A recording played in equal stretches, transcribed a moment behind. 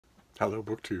Hello,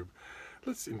 BookTube.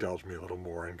 Let's indulge me a little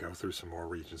more and go through some more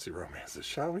Regency romances,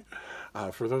 shall we?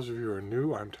 For those of you who are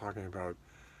new, I'm talking about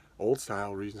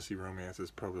old-style Regency romances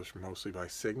published mostly by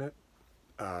Signet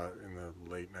in the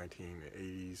late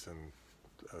 1980s and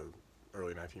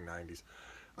early 1990s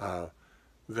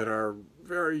that are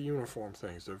very uniform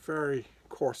things. They're very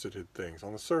corseted things.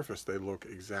 On the surface, they look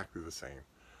exactly the same,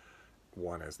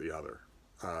 one as the other.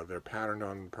 They're patterned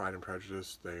on Pride and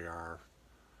Prejudice. They are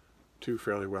two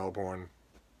fairly well-born,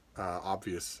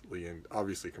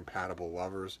 obviously compatible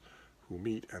lovers who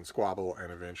meet and squabble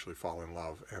and eventually fall in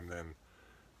love, and then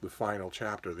the final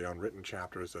chapter, the unwritten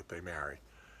chapter, is that they marry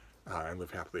and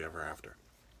live happily ever after.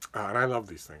 And I love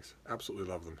these things, absolutely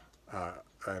love them,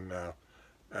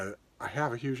 I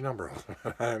have a huge number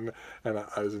of them, and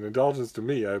as an indulgence to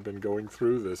me, I've been going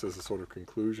through this as a sort of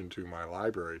conclusion to my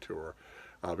library tour,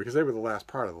 because they were the last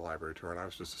part of the library tour, and I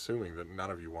was just assuming that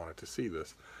none of you wanted to see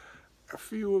this. A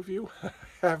few of you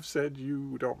have said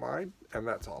you don't mind, and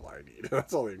that's all I need.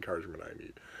 That's all the encouragement I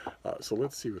need. So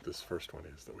let's see what this first one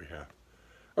is that we have.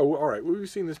 Oh, all right. We've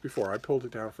seen this before. I pulled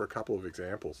it down for a couple of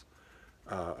examples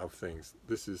of things.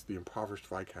 This is The Impoverished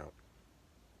Viscount.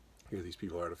 Here these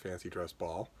people are at a fancy dress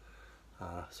ball.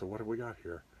 So what have we got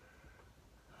here?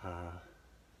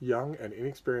 Young and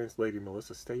inexperienced Lady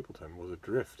Melissa Stapleton was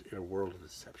adrift in a world of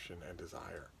deception and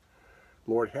desire.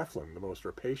 Lord Heflin, the most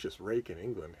rapacious rake in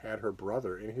England, had her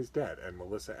brother in his debt and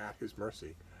Melissa at his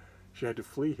mercy. She had to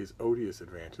flee his odious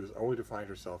advances, only to find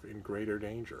herself in greater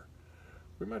danger.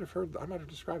 I might have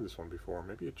described this one before.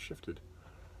 Maybe it shifted.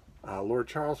 Lord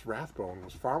Charles Rathbone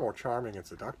was far more charming and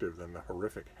seductive than the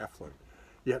horrific Heflin.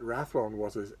 Yet Rathbone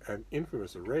was as an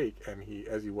infamous rake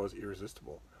as he was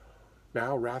irresistible.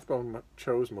 Now Rathbone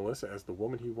chose Melissa as the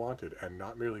woman he wanted, and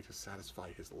not merely to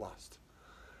satisfy his lust.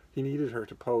 He needed her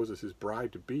to pose as his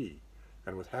bride-to-be,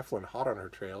 and with Heflin hot on her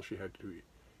trail, she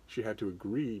had to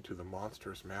agree to the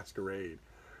monstrous masquerade.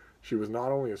 She was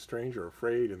not only a stranger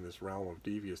afraid in this realm of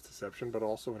devious deception, but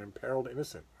also an imperiled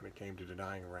innocent when it came to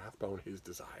denying Rathbone his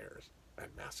desires and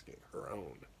masking her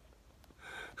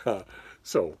own.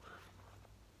 So,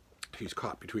 she's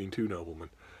caught between two noblemen.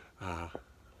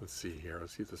 Let's see here.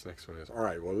 Let's see what this next one is. All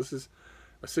right, well, this is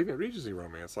a Signet Regency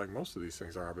romance, like most of these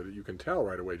things are, but you can tell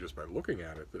right away just by looking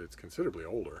at it that it's considerably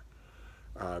older.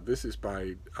 This is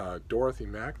by Dorothy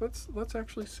Mack. Let's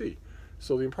actually see.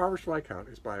 So The Impoverished Viscount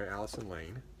is by Alison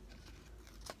Lane,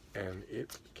 and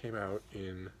it came out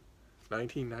in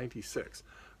 1996.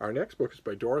 Our next book is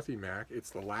by Dorothy Mack. It's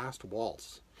The Last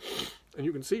Waltz. And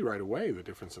you can see right away the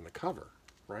difference in the cover,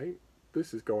 right?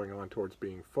 This is going on towards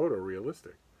being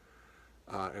photorealistic.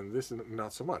 And this is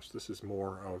not so much. This is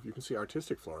more of, you can see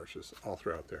artistic flourishes all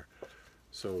throughout there.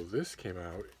 So this came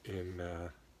out in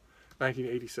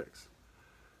 1986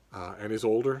 and is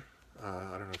older.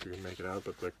 I don't know if you can make it out,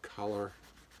 but the color,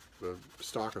 the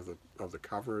stock of the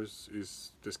cover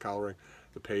is discoloring.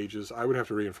 The pages, I would have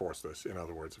to reinforce this. In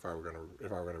other words, if I were going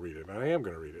to read it, and I am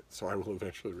going to read it, so I will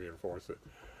eventually reinforce it.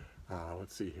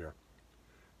 Let's see here.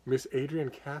 Miss Adrian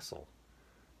Castle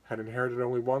had inherited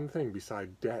only one thing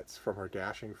beside debts from her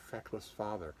dashing, feckless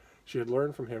father. She had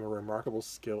learned from him a remarkable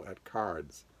skill at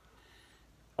cards.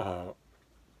 And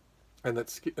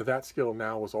that skill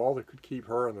now was all that could keep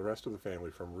her and the rest of the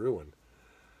family from ruin.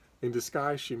 In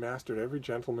disguise, she mastered every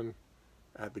gentleman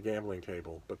at the gambling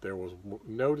table, but there was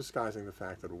no disguising the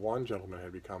fact that one gentleman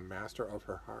had become master of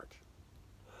her heart.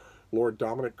 Lord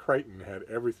Dominic Crichton had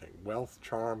everything: wealth,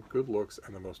 charm, good looks,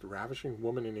 and the most ravishing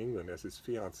woman in England as his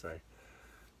fiancée.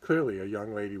 Clearly, a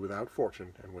young lady without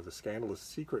fortune and with a scandalous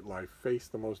secret life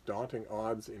faced the most daunting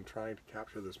odds in trying to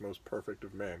capture this most perfect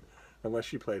of men, unless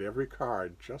she played every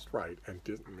card just right and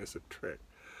didn't miss a trick.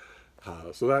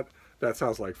 So that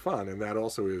sounds like fun, and that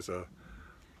also is a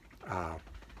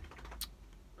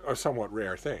somewhat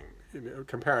rare thing,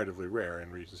 comparatively rare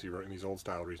in these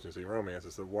old-style Regency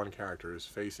romances, that one character is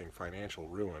facing financial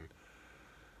ruin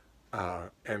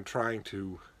and trying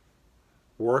to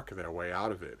work their way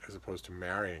out of it, as opposed to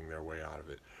marrying their way out of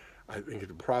it. I think it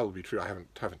would probably be true. I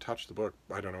haven't touched the book.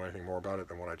 I don't know anything more about it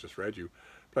than what I just read you,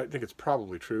 but I think it's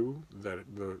probably true that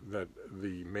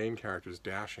the main character's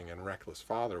dashing and reckless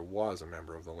father was a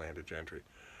member of the landed gentry,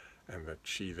 and that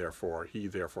he therefore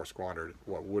squandered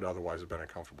what would otherwise have been a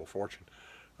comfortable fortune.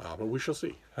 But we shall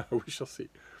see. We shall see.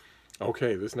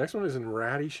 Okay, this next one is in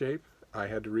ratty shape. I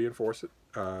had to reinforce it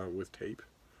with tape.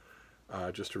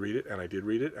 Just to read it, and I did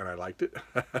read it, and I liked it.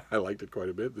 I liked it quite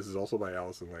a bit. This is also by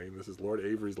Alison Lane. This is Lord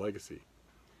Avery's Legacy,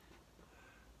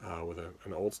 with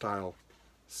an old-style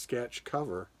sketch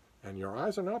cover, and your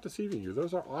eyes are not deceiving you.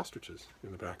 Those are ostriches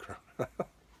in the background.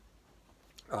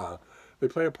 They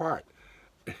play a part.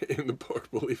 in the book,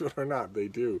 believe it or not, they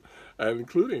do, and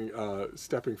including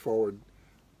stepping forward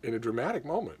in a dramatic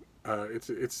moment.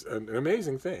 It's an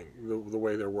amazing thing, the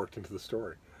way they're worked into the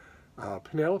story.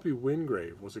 Penelope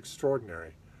Wingrave was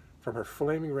extraordinary, from her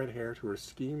flaming red hair to her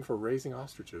scheme for raising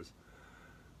ostriches.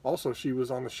 Also, she was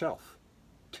on the shelf,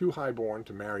 too high-born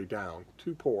to marry down,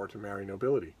 too poor to marry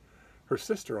nobility. Her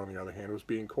sister, on the other hand, was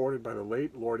being courted by the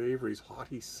late Lord Avery's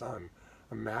haughty son,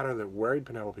 a matter that worried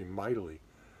Penelope mightily,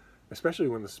 especially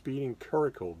when the speeding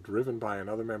curricle, driven by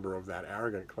another member of that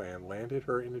arrogant clan, landed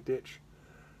her in a ditch.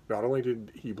 Not only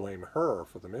did he blame her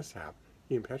for the mishap,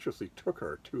 he impetuously took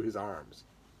her to his arms.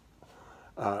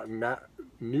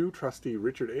 New trustee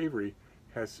Richard Avery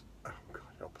has, oh God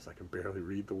help us, I can barely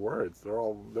read the words. They're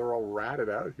all ratted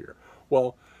out here.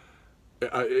 Well,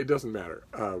 it doesn't matter.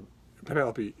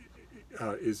 Penelope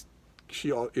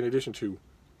in addition to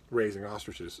raising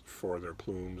ostriches for their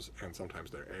plumes and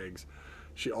sometimes their eggs,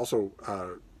 she also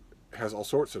has all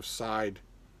sorts of side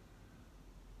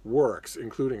works,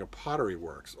 including a pottery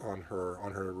works on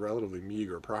her relatively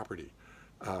meager property.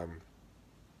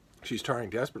 She's trying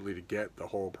desperately to get the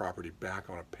whole property back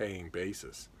on a paying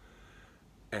basis,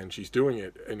 and she's doing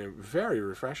it in a very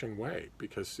refreshing way,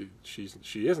 because she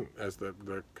isn't, as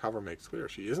the cover makes clear,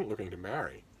 she isn't looking to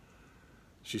marry.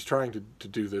 She's trying to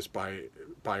do this by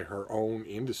her own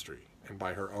industry and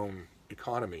by her own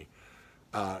economy,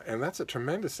 and that's a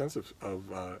tremendous sense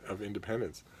of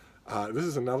independence. This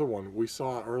is another one we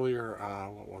saw earlier.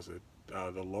 What was it?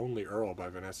 The Lonely Earl by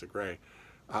Vanessa Gray.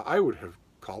 I would have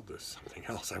called this something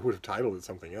else. I would have titled it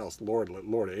something else.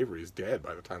 Lord Avery is dead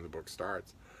by the time the book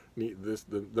starts.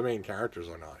 The main characters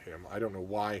are not him. I don't know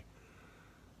why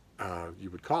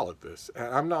you would call it this. And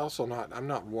I'm not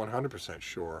 100%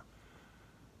 sure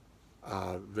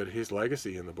that his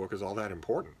legacy in the book is all that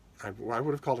important. I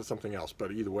would have called it something else,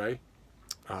 but either way,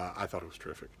 I thought it was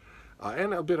terrific.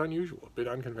 And a bit unusual, a bit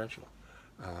unconventional.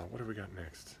 What have we got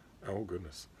next? Oh,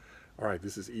 goodness. All right,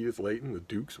 this is Edith Layton, The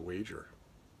Duke's Wager.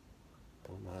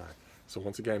 Oh, my. So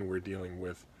once again, we're dealing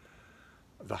with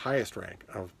the highest rank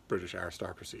of British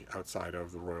aristocracy outside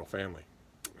of the royal family.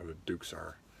 The dukes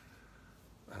are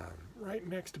right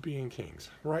next to being kings,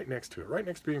 right next to it, right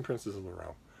next to being princes of the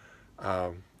realm.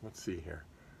 Let's see here.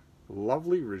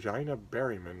 Lovely Regina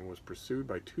Berryman was pursued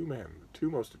by two men, the two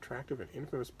most attractive and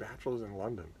infamous bachelors in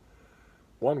London.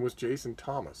 One was Jason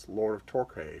Thomas, Lord of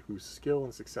Torquay, whose skill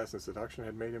and success in seduction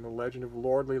had made him a legend of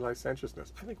lordly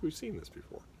licentiousness. I think we've seen this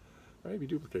before. I may be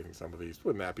duplicating some of these.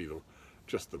 Wouldn't that be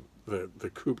just the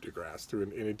coup de grace,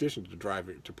 in addition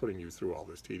to putting you through all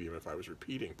this tedium if I was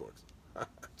repeating books?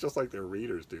 Just like their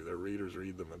readers do. Their readers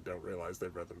read them and don't realize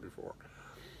they've read them before.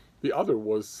 The other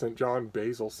was St. John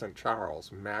Basil St.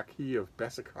 Charles, Marquis of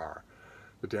Bessacar,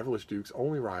 the devilish duke's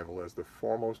only rival as the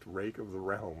foremost rake of the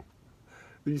realm.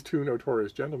 These two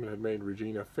notorious gentlemen had made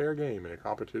Regina fair game in a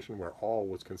competition where all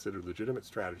was considered legitimate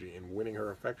strategy in winning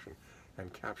her affection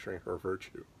and capturing her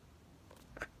virtue.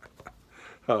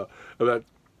 That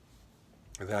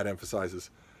emphasizes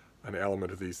an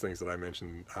element of these things that I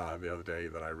mentioned the other day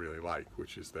that I really like,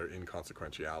 which is their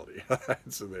inconsequentiality.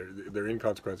 So their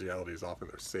inconsequentiality is often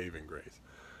their saving grace.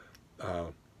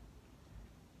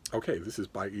 Okay, this is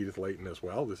by Edith Layton as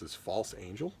well. This is False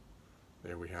Angel.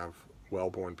 There we have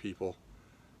well-born people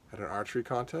at an archery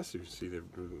contest. You see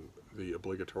the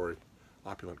obligatory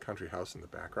opulent country house in the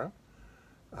background.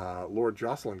 Lord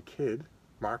Jocelyn Kidd,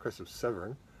 Marquess of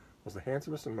Severn, was the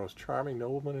handsomest and most charming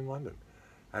nobleman in London,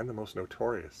 and the most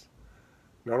notorious.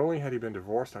 Not only had he been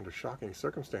divorced under shocking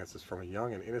circumstances from a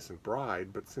young and innocent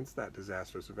bride, but since that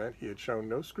disastrous event he had shown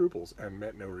no scruples and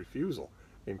met no refusal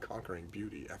in conquering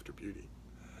beauty after beauty.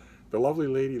 The lovely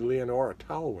Lady Leonora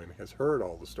Talwyn has heard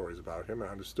all the stories about him and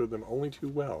understood them only too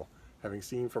well, having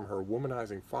seen from her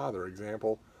womanizing father's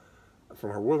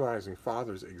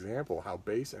example how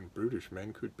base and brutish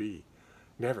men could be.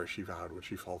 Never, she vowed, would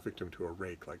she fall victim to a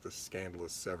rake like the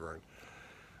scandalous Severn.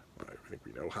 I think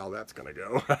we know how that's going to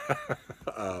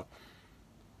go.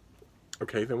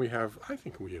 Okay, then I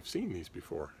think we have seen these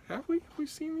before. Have we? Have we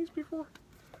seen these before?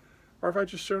 Or have I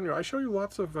just shown you? I show you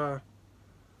lots of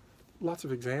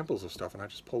examples of stuff, and I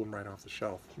just pull them right off the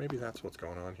shelf. Maybe that's what's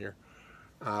going on here.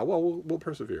 Well, we'll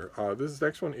persevere. This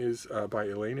next one is by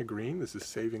Elena Green. This is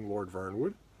Saving Lord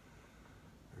Vernwood.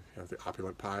 You have the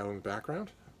opulent pile in the background.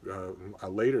 A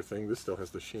later thing, this still has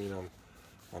the sheen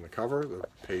on the cover. The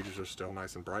pages are still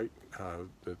nice and bright.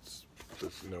 There's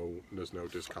no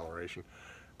discoloration.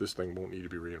 This thing won't need to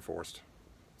be reinforced.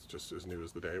 It's just as new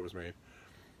as the day it was made.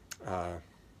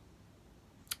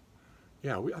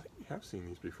 Yeah, I think we have seen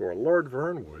these before. Lord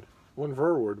Vernwood. Lord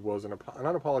Vernwood was an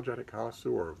unapologetic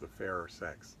connoisseur of the fairer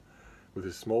sex. With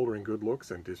his smoldering good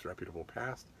looks and disreputable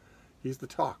past, he's the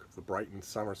talk of the Brighton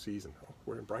summer season. Oh,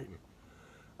 we're in Brighton.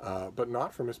 But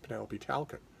not for Miss Penelope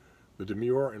Talcott, the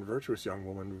demure and virtuous young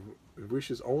woman who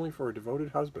wishes only for a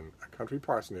devoted husband, a country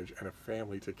parsonage, and a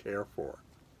family to care for.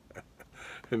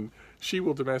 And she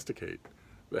will domesticate,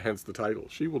 hence the title,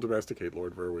 she will domesticate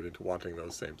Lord Verwood into wanting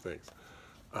those same things.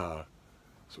 So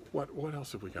what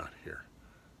else have we got here?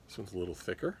 This one's a little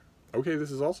thicker. Okay,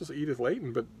 this is also Edith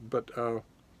Layton, but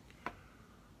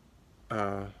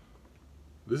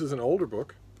this is an older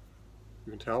book.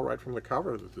 You can tell right from the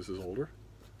cover that this is older.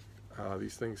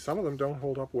 These things, some of them don't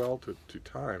hold up well to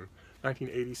time.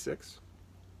 1986,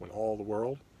 when all the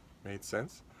world made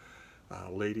sense.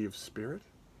 Lady of Spirit.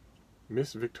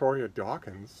 Miss Victoria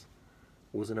Dawkins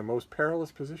was in a most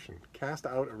perilous position, cast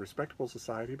out of respectable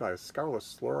society by a scurrilous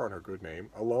slur on her good name,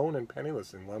 alone and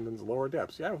penniless in London's lower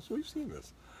depths. Yeah, so we've seen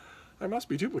this. I must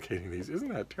be duplicating these.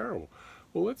 Isn't that terrible?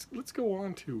 Well, let's go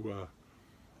on to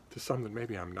some that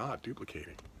maybe I'm not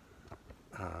duplicating.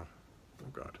 Oh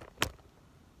God.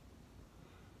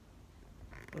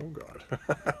 Oh God.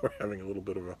 We're having a little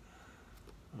bit of a,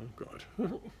 oh God. A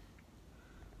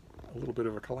little bit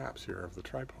of a collapse here of the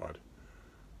tripod.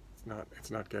 It's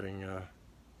not getting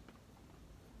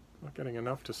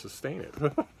enough to sustain it.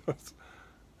 That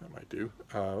might do.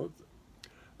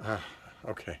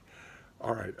 Okay.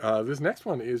 All right. This next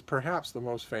one is perhaps the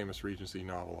most famous Regency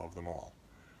novel of them all.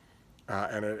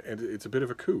 And it's a bit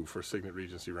of a coup for Signet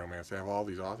Regency romance. They have all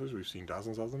these authors. We've seen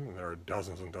dozens of them, and there are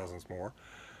dozens and dozens more.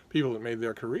 People that made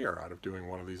their career out of doing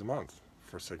one of these a month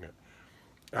for Signet.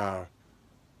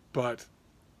 But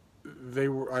they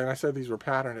were, and I said these were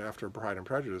patterned after Pride and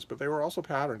Prejudice, but they were also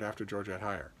patterned after Georgette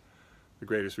Heyer, the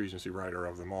greatest Regency writer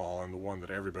of them all, and the one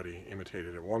that everybody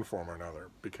imitated in one form or another,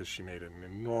 because she made an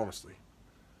enormously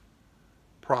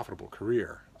profitable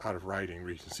career out of writing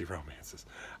Regency romances.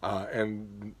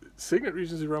 And Signet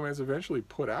Regency Romance eventually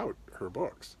put out her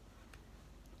books,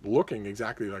 looking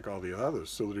exactly like all the others,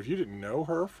 so that if you didn't know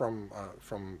her from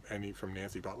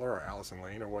Nancy Butler or Allison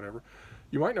Lane or whatever,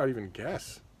 you might not even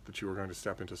guess that you were going to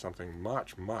step into something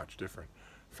much, much different,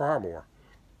 far more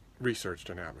researched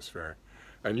and atmospheric,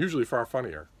 and usually far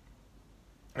funnier.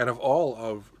 And of all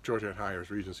of Georgette Heyer's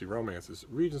Regency romances,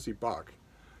 Regency Buck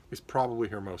is probably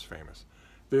her most famous.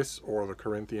 This or The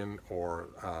Corinthian or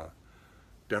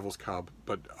Devil's Cub,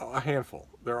 but a handful.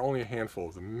 There are only a handful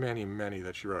of the many, many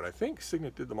that she wrote. I think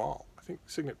Signet did them all. I think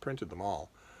Signet printed them all.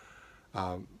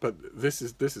 But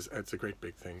it's a great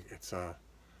big thing. It's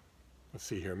let's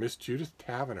see here. Miss Judith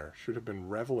Taverner should have been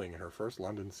reveling in her first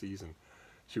London season.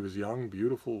 She was young,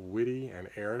 beautiful, witty, and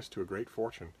heiress to a great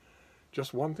fortune.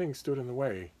 Just one thing stood in the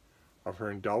way of her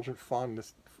indulging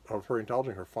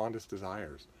her fondest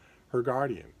desires. Her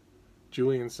guardian,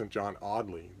 Julian St. John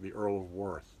Audley, the Earl of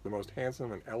Worth, the most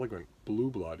handsome and elegant blue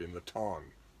blood in the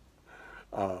ton.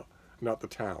 Not the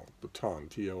town, the ton,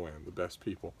 T-O-N, the best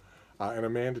people. And a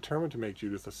man determined to make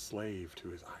Judith a slave to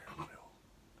his iron will.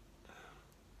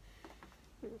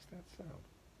 What's that sound?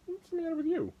 What's the matter with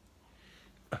you?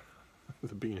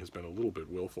 The bean has been a little bit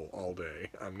willful all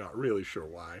day. I'm not really sure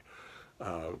why.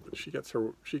 But she gets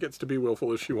to be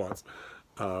willful as she wants.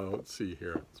 Let's see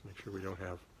here. Let's make sure we don't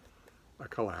have a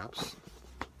collapse.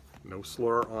 No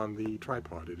slur on the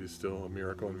tripod. It is still a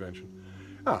miracle invention.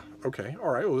 Okay.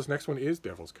 All right. Well, this next one is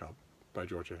Devil's Cub by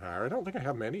Georgette Heyer. I don't think I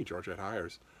have many Georgette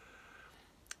Heyers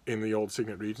in the old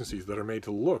Signet Regencies that are made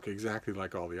to look exactly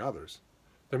like all the others.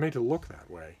 They're made to look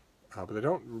that way, but they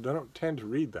don't tend to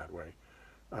read that way.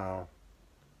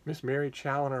 Miss Mary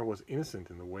Challoner was innocent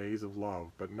in the ways of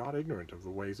love, but not ignorant of the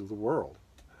ways of the world.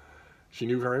 She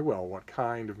knew very well what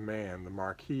kind of man the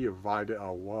Marquis of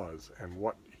Vidal was, and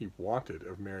what he wanted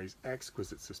of Mary's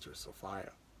exquisite sister,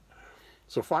 Sophia.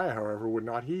 Sophia, however, would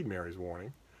not heed Mary's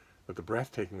warning that the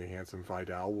breathtakingly handsome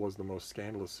Vidal was the most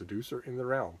scandalous seducer in the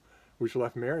realm, which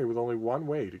left Mary with only one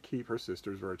way to keep her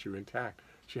sister's virtue intact.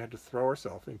 She had to throw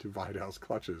herself into Vidal's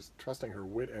clutches, trusting her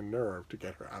wit and nerve to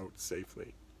get her out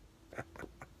safely.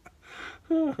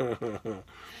 Okay,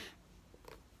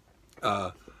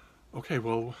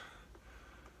 well,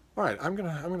 all right, I'm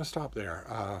gonna stop there.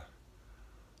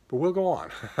 But we'll go on.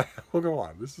 We'll go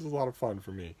on. This is a lot of fun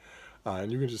for me,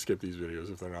 and you can just skip these videos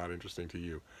if they're not interesting to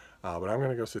you. But I'm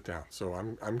gonna go sit down. So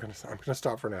I'm gonna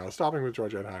stop for now. Stopping with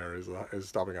Georgette Heyer is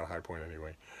stopping at a high point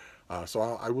anyway. So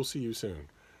I will see you soon.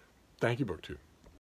 Thank you, BookTube.